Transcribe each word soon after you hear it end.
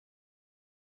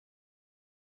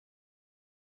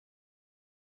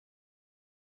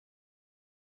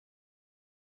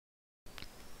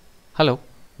Hello,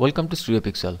 welcome to Studio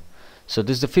Pixel. So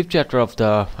this is the fifth chapter of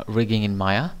the rigging in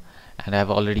Maya, and I've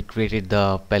already created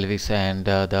the pelvis and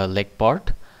the leg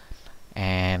part,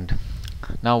 and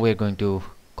now we're going to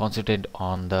concentrate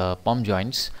on the palm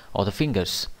joints or the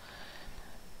fingers.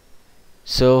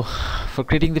 So for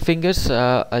creating the fingers,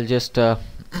 I'll just go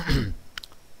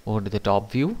to the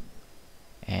top view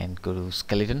and go to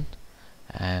skeleton,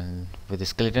 and with the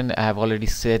skeleton I have already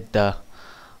set the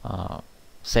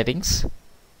settings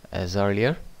as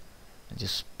earlier.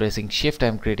 Just pressing shift,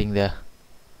 I'm creating the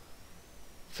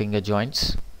finger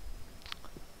joints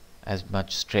as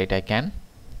much straight I can.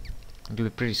 It will be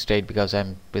pretty straight because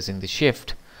I'm pressing the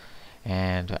shift,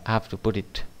 and I have to put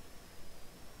it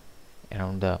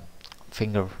around the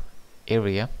finger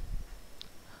area.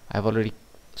 I've already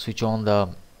switched on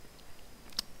the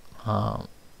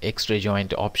X-ray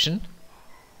joint option,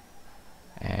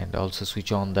 and also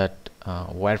switch on that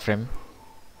wireframe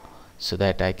so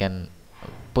that I can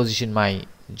position my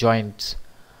joints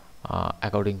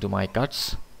according to my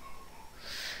cuts.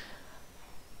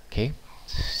 Okay,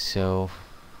 so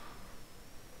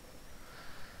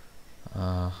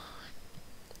in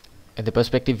the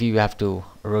perspective view, you have to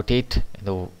rotate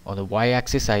on the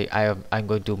y-axis. I'm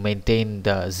going to maintain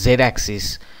the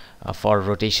z-axis for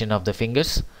rotation of the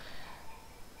fingers,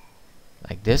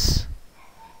 like this.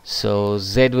 So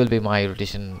Z will be my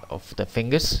rotation of the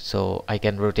fingers, so I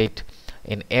can rotate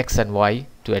in X and Y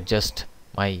to adjust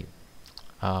my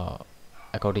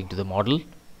according to the model.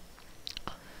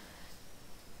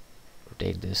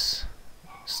 Rotate this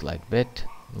slight bit,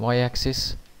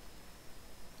 y-axis.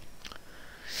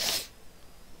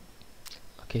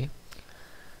 Okay,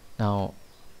 now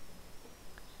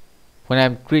when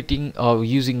I'm creating or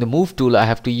using the move tool, I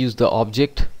have to use the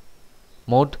object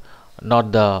mode,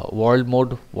 not the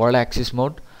world axis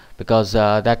mode, because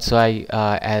that's why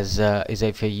as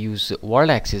if I use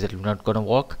world axis, it will not gonna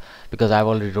work because I've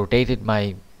already rotated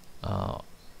my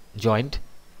joint.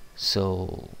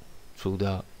 So through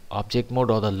the object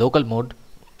mode or the local mode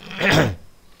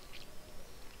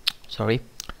sorry,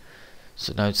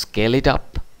 so now scale it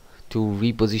up to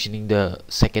repositioning the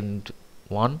second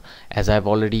one, as I've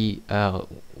already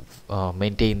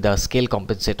maintained the scale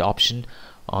compensate option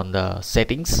on the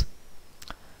settings.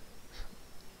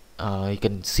 You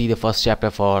can see the first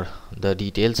chapter for the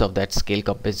details of that scale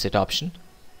compensate option,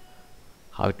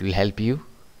 how it will help you.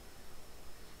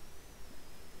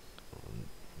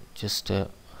 Just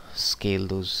scale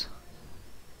those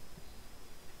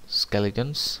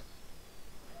skeletons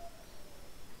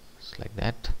just like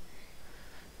that,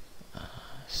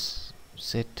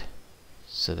 sit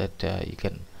so that you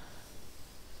can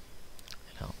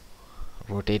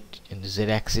rotate in the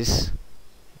z-axis.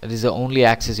 That is the only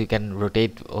axis you can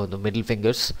rotate, or the middle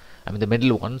fingers, I mean the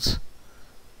middle ones.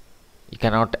 You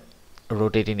cannot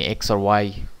rotate in X or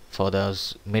Y for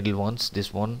those middle ones.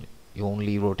 This one you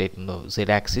only rotate in the Z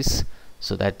axis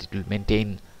so that it will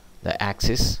maintain the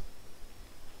axis.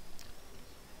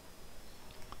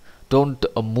 Don't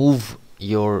move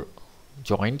your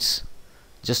joints,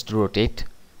 just rotate.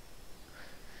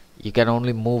 You can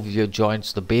only move your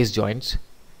joints, the base joints.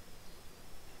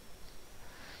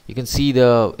 You can see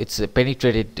it's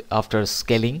penetrated after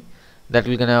scaling. That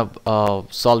we're gonna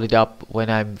solve it up when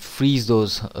I freeze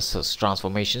those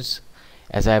transformations,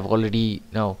 as I've already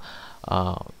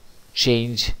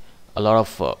changed a lot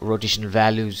of rotational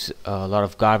values, a lot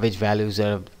of garbage values that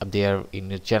are up there in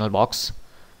the channel box.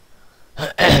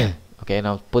 Okay,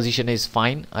 now position is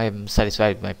fine. I am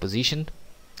satisfied with my position.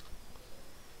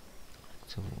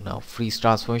 So now freeze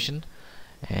transformation,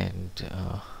 and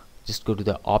just go to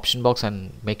the option box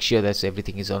and make sure that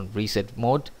everything is on reset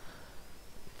mode,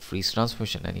 freeze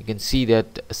transformation, and you can see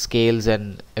that scales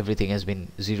and everything has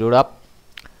been zeroed up.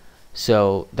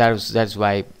 So that's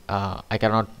why I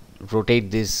cannot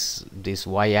rotate this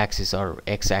y-axis or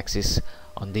x-axis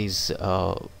on these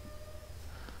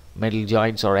middle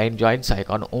joints or end joints. I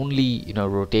can only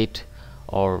rotate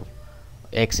or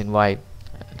x and y.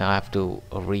 Now I have to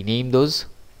rename those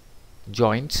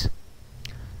joints.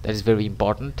 That is very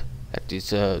important. That is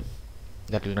that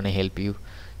will gonna help you.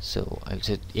 So I'll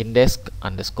set index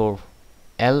underscore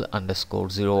L underscore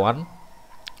 01.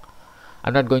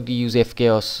 I'm not going to use FK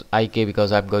or IK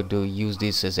because I'm going to use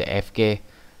this as a FK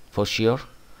for sure.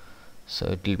 So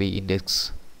it will be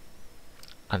index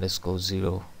underscore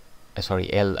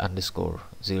L underscore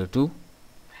 02,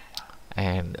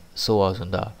 and so was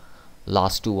on the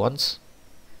last two ones,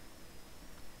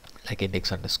 like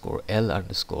index underscore L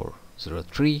underscore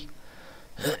 03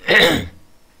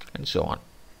 and so on.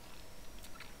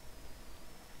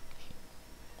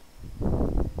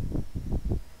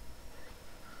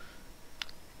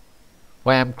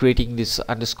 why I'm creating this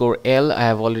underscore L, I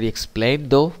have already explained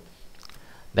though,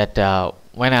 that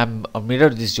when I'm mirror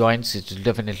these joints, it will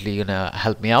definitely gonna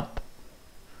help me up.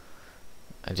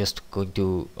 I'm just going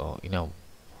to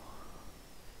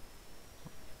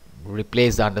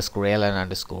replace the underscore L and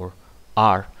underscore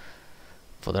R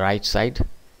for the right side.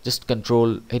 Just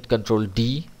hit control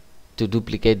D to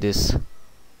duplicate this,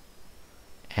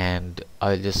 and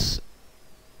I'll just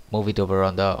move it over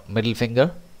on the middle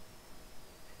finger.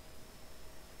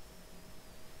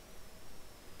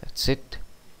 That's it.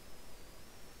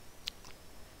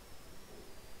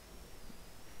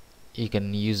 You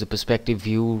can use the perspective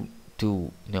view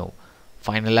to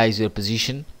finalize your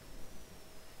position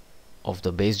of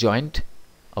the base joint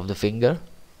of the finger,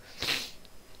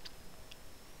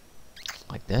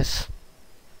 like this.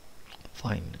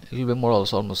 Fine. A little bit more,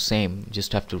 also almost same,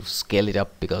 just have to scale it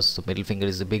up because the middle finger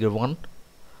is the bigger one,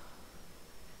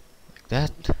 like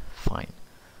that. Fine.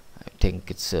 I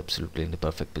think it's absolutely in the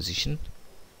perfect position.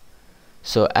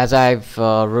 So as I've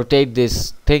rotate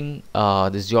this thing,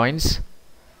 these joints,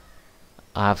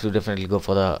 I have to definitely go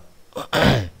for the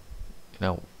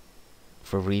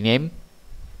for rename.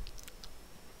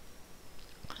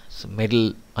 So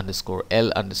middle underscore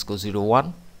L underscore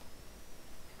 01.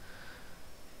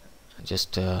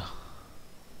 Just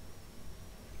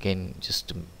again,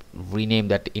 just rename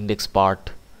that index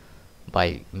part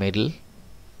by middle.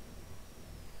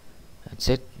 That's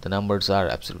it. The numbers are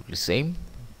absolutely same,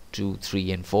 2,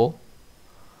 3 and 4,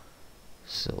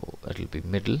 so it will be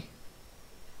middle.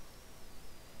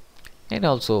 And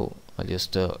also I'll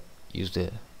just use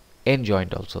the end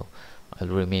joint also. I'll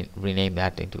rename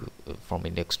that into from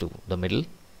index to the middle.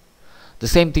 The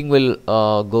same thing will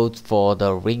go for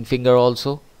the ring finger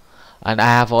also, and I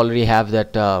have already have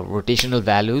that rotational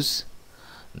values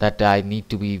that I need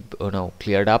to be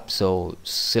cleared up. So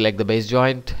select the base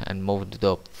joint and move to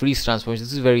the freeze transformation.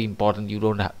 This is very important.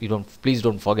 Please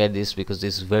don't forget this, because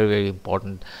this is very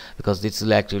important, because this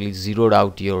will actually zeroed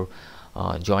out your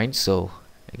joints. So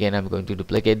again, I'm going to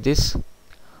duplicate this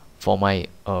for my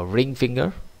ring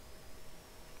finger.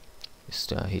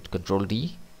 Just hit Control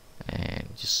D and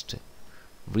just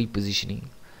repositioning.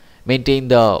 Maintain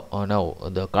the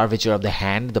the curvature of the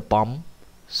hand, the palm.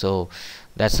 So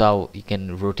that's how you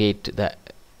can rotate the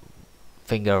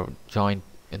finger joint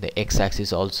in the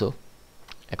x-axis also,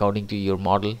 according to your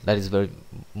model. That is very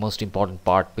most important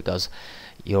part, because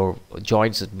your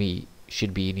joints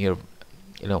should be in your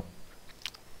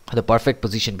the perfect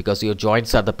position, because your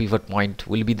joints are the pivot point,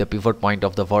 will be the pivot point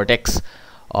of the vertex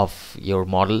of your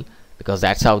model, because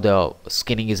that's how the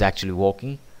skinning is actually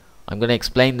working. I'm going to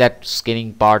explain that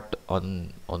skinning part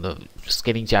on the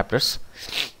skinning chapters.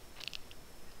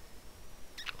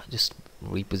 Just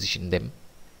reposition them.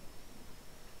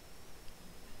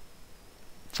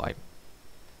 Fine.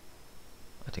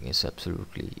 I think it's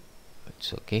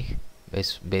okay.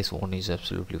 Base one is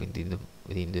absolutely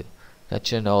within the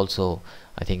touch, and also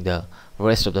I think the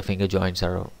rest of the finger joints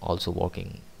are also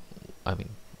working. I mean,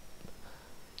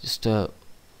 just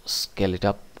scale it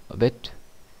up a bit.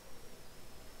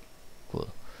 Cool.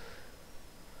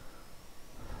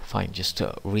 Fine. Just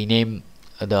rename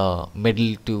the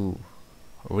middle to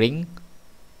ring.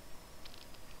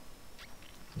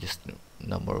 Just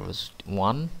number was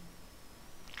 1.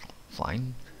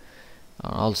 Fine.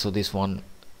 Also this one,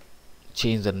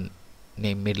 change the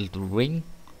name middle to ring.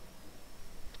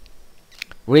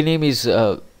 Rename is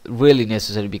really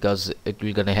necessary, because it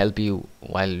will gonna help you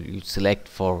while you select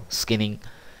for skinning,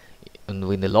 and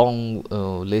in the long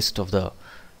list of the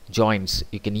joints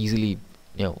you can easily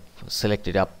select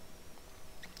it up.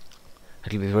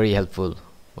 It will be very helpful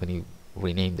when you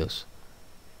rename those.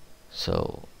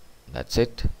 So that's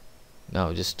it.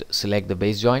 Now just select the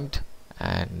base joint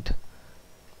and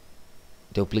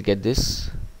duplicate this.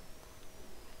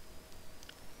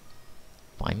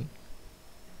 Fine.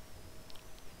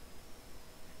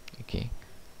 Okay,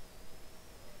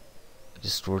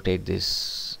 just rotate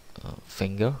this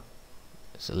finger.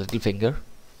 It's a little finger,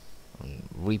 and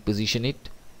reposition it.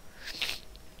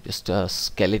 Just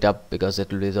scale it up, because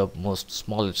it will be the most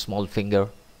small finger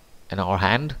in our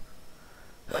hand.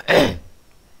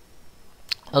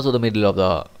 Also the middle of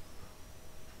the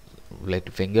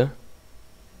related finger.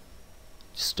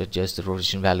 Just adjust the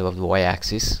rotation value of the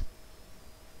y-axis,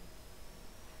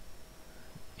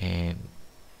 and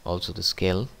also the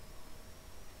scale.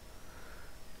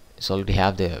 It's already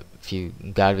have the few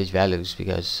garbage values,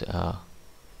 because I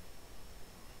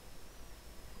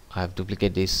have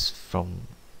duplicated this from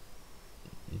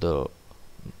the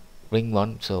ring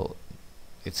one, so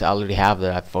it's already have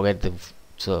that. I forget to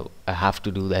So I have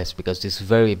to do this because this is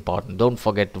very important. Don't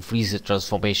forget to freeze the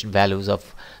transformation values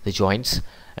of the joints,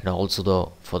 and also the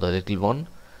for the little one,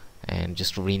 and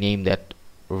just rename that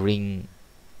ring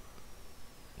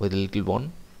with a little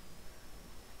one.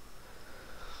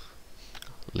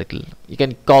 Little, you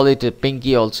can call it a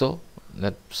pinky also,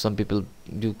 that some people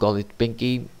do call it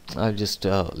pinky. I'll just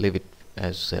leave it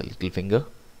as a little finger.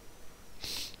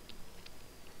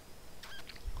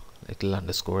 Little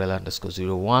underscore L underscore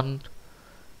 01,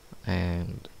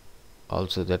 and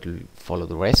also that will follow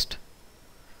the rest.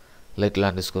 Little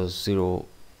underscore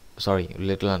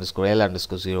little underscore L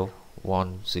underscore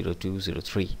 01 02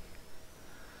 03,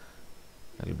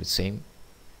 that will be the same.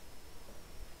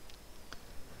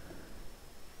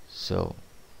 So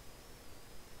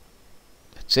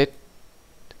that's it.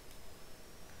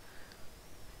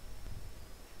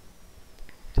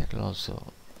 That will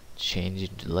also change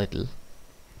it a little.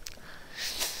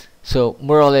 So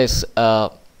more or less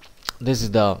this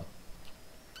is the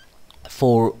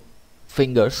 4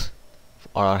 fingers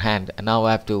or our hand, and now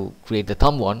I have to create the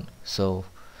thumb one. So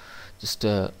just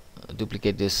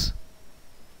duplicate this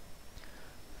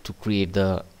to create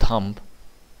the thumb.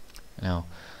 Now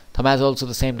thumb has also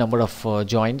the same number of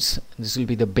joints. This will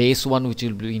be the base one, which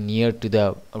will be near to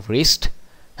the wrist.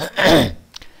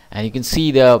 And you can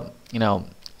see the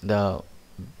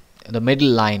the middle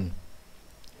line,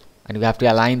 and you have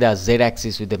to align the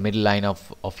z-axis with the middle line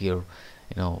of your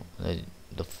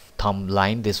the thumb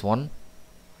line. This one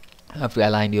you have to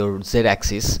align your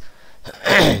z-axis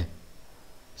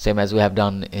same as we have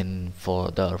done in for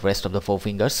the rest of the 4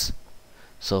 fingers.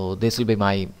 So this will be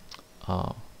my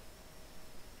the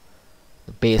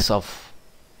base of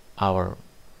our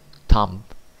thumb.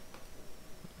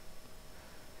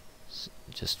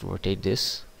 Just rotate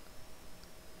this.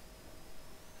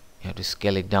 You have to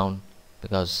scale it down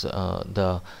because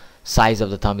the size of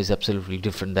the thumb is absolutely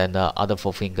different than the other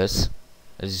 4 fingers.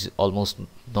 There is almost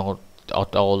not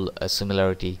at all a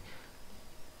similarity.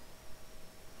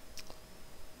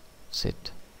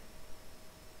 Sit.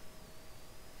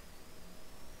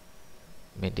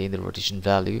 Maintain the rotation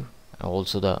value, and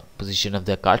also the position of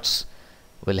the cuts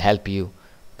will help you,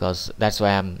 because that's why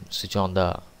I'm switch on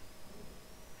the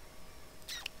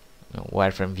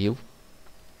wireframe view,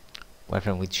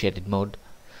 wireframe with shaded mode.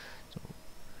 So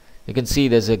you can see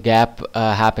there's a gap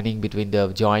happening between the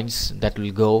joints that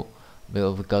will go,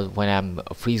 because when I'm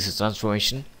freeze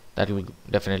transformation, that will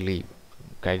definitely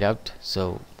carried out.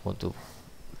 So want to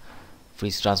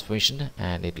freeze transformation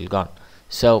and it will gone.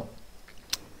 So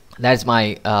that's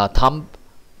my thumb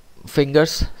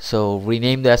fingers. So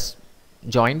rename this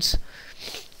joints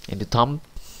into thumb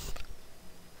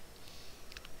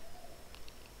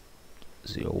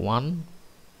 01,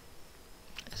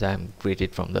 as I'm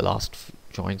created from the last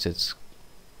joints. It's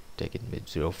taken with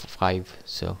 05.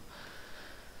 So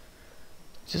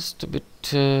just a bit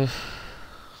I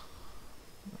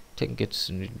think it's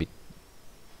a little bit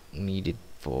needed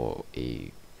for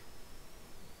a,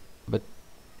 but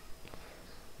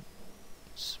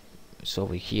it's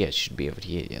over here. It should be over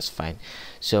here. Yes, fine.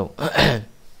 So then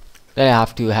I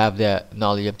have to have the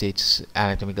knowledge of its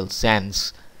anatomical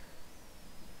sense.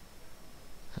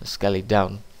 Scale it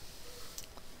down.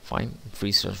 Fine.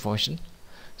 Freeze transformation.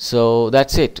 So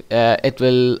that's it. It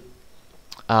will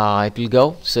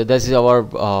go. So this is our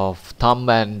thumb,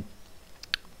 and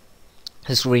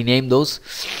just rename those,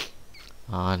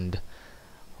 and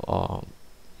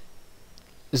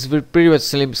this is pretty much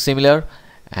similar,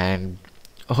 and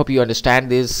I hope you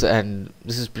understand this. And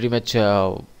this is pretty much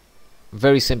a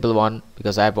very simple one,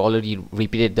 because I have already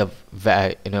repeated the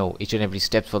each and every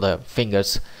step for the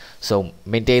fingers. So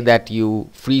maintain that you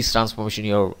freeze transformation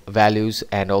your values,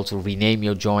 and also rename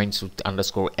your joints with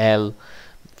 _L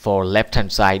for left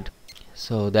hand side.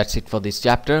 So that's it for this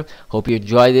chapter. Hope you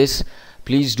enjoy this.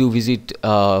 Please do visit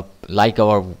like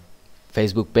our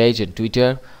Facebook page and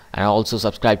Twitter, and also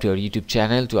subscribe to our YouTube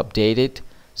channel to update it.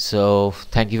 So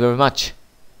thank you very much.